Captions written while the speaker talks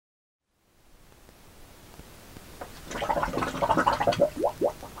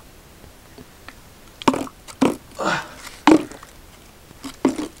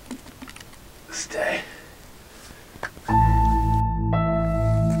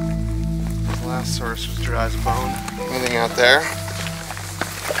last source was dry as a bone. Anything out there?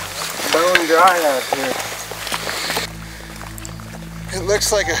 Bone dry out here. It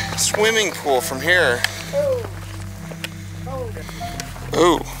looks like a swimming pool from here.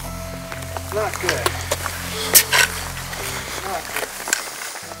 Ooh. Not good. Not good.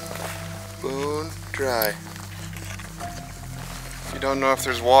 Bone dry. You don't know if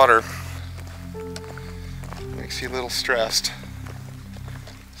there's water. Makes you a little stressed, to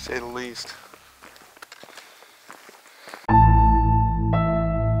say the least.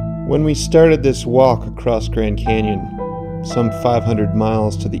 When we started this walk across Grand Canyon, some 500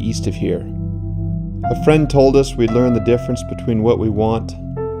 miles to the east of here, a friend told us we'd learn the difference between what we want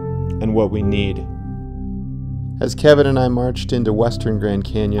and what we need. As Kevin and I marched into western Grand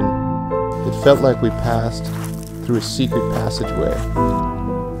Canyon, it felt like we passed through a secret passageway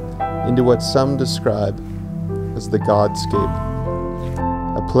into what some describe as the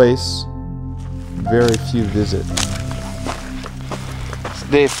Godscape, a place very few visit. It's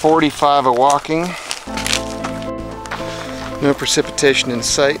day 45 of walking. No precipitation in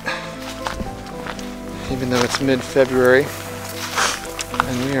sight, even though it's mid-February,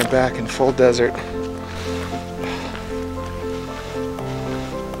 and we are back in full desert.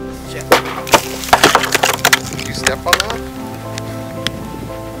 Did you step on that?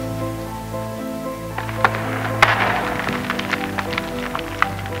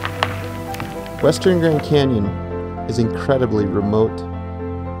 Western Grand Canyon is incredibly remote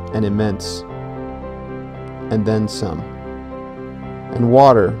and immense, and then some. And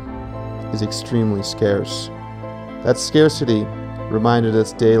water is extremely scarce. That scarcity reminded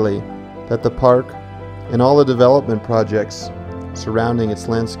us daily that the park and all the development projects surrounding its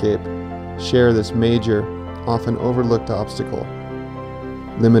landscape share this major, often overlooked obstacle: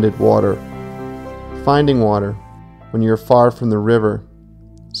 limited water. Finding water when you're far from the river,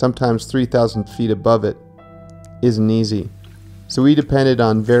 sometimes 3,000 feet above it, isn't easy. So we depended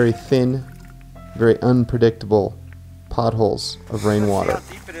on very thin, very unpredictable potholes of rainwater. Let's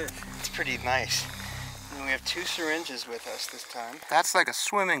see how deep it is. It's pretty nice. And we have 2 syringes with us this time. That's like a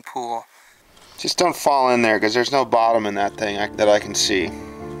swimming pool. Just don't fall in there, because there's no bottom in that thing that I can see.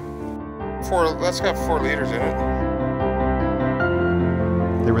 That's got 4 liters in it.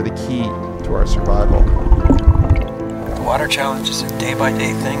 They were the key to our survival. The water challenge is a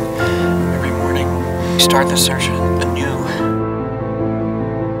day-by-day thing. Every morning, we start the search anew.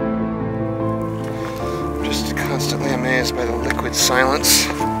 I'm just constantly amazed by the liquid silence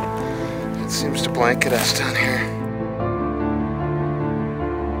that seems to blanket us down here.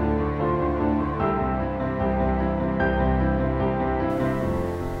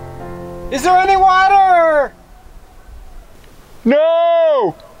 Is there any water?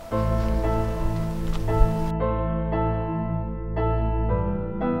 No!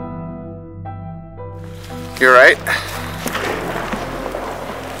 You alright?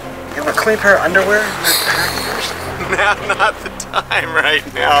 You have a clean pair of underwear? Now, not the time right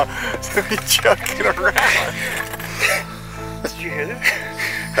now to be joking around. Did you hear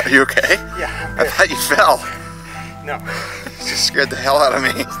that? Are you okay? Yeah. I thought you fell. No. You just scared the hell out of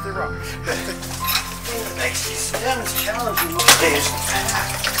me. It's the rocks. It makes these stems challenging these days.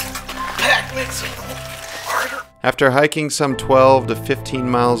 Pack makes it harder. After hiking some 12 to 15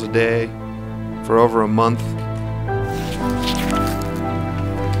 miles a day for over a month,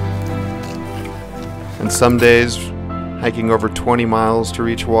 and some days hiking over 20 miles to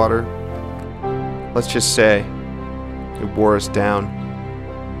reach water, let's just say it wore us down.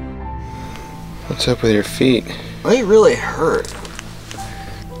 What's up with your feet? They really hurt.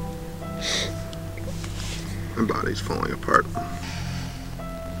 My body's falling apart. I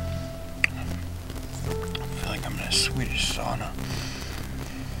feel like I'm in a Swedish sauna.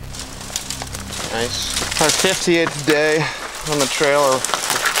 Nice. Our 58th day on the trail, or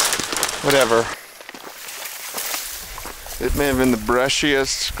whatever. It may have been the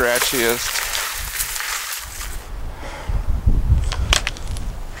brushiest, scratchiest,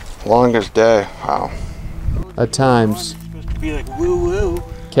 longest day. Wow. At times, Supposed to be like woo-woo.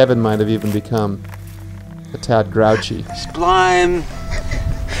 Kevin might have even become a tad grouchy. Sublime,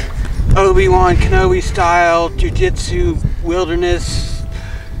 Obi-Wan Kenobi style, jiu-jitsu, wilderness,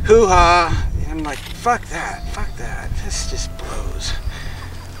 hoo-ha. And I'm like, fuck that, this just blows.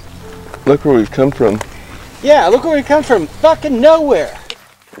 Look where we've come from. Yeah, look where we come from, fucking nowhere.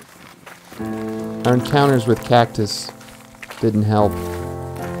 Our encounters with cactus didn't help.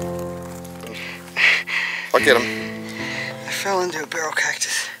 Look at him. I fell into a barrel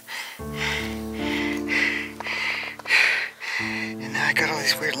cactus. And now I got all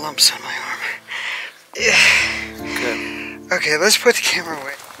these weird lumps on my arm. Yeah. Good. Okay, let's put the camera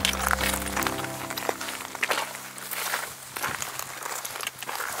away.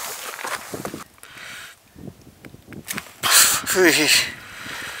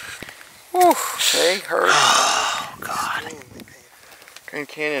 Whew, they hurt. Oh, God. Grand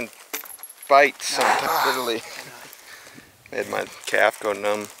Canyon bites sometimes, literally. Made my calf go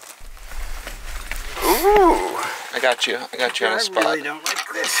numb. Ooh! I got you on a spot. I really don't like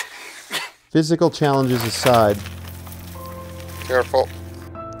this. Physical challenges aside, Careful.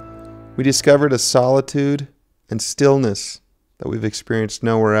 we discovered a solitude and stillness that we've experienced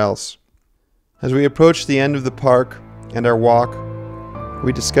nowhere else. As we approached the end of the park and our walk,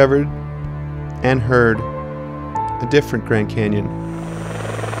 we discovered and heard a different Grand Canyon.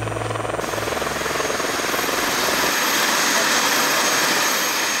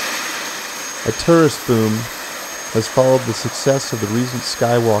 A tourist boom has followed the success of the recent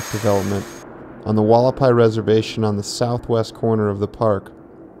Skywalk development on the Wallapai Reservation on the southwest corner of the park.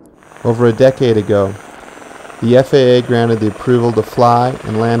 Over a decade ago, the FAA granted the approval to fly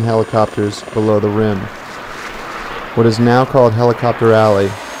and land helicopters below the rim. What is now called Helicopter Alley,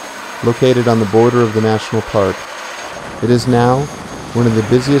 located on the border of the national park. It is now one of the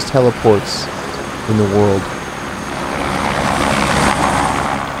busiest heliports in the world.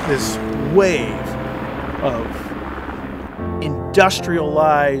 This wave of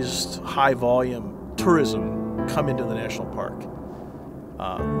industrialized, high-volume tourism come into the national park.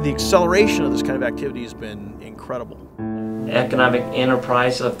 The acceleration of this kind of activity has been incredible. Economic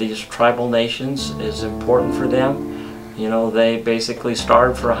enterprise of these tribal nations is important for them. You know, they basically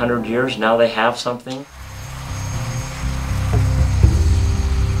starved for 100 years, now they have something.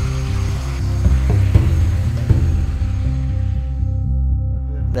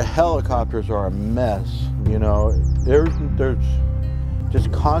 The helicopters are a mess, you know. There's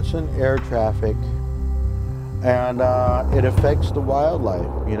just constant air traffic, and it affects the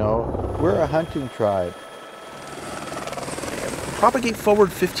wildlife, you know. We're a hunting tribe. Propagate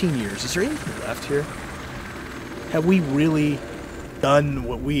forward 15 years. Is there anything left here? Have we really done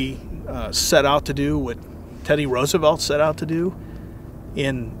what we set out to do, what Teddy Roosevelt set out to do,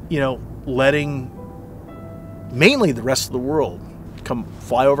 in, you know, letting mainly the rest of the world come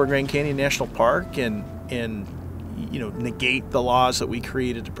fly over Grand Canyon National Park and you know, negate the laws that we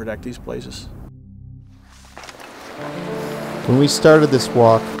created to protect these places? When we started this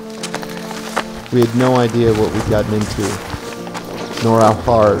walk, we had no idea what we'd gotten into, nor how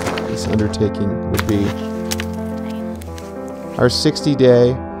hard this undertaking would be. Our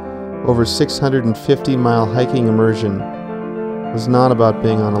 60-day, over 650-mile hiking immersion was not about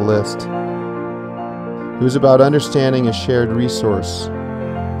being on a list. It was about understanding a shared resource,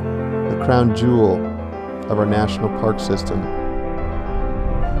 the crown jewel of our national park system.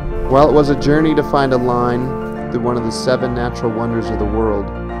 While it was a journey to find a line through one of the 7 natural wonders of the world,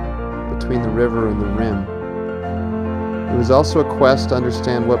 between the river and the rim, it was also a quest to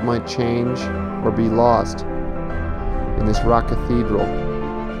understand what might change or be lost in this rock cathedral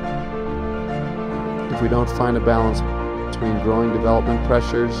if we don't find a balance between growing development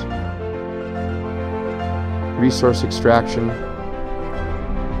pressures, resource extraction,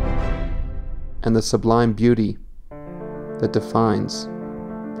 and the sublime beauty that defines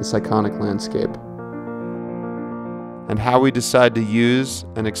this iconic landscape. And how we decide to use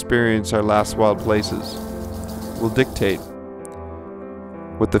and experience our last wild places will dictate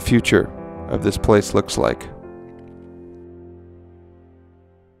what the future of this place looks like.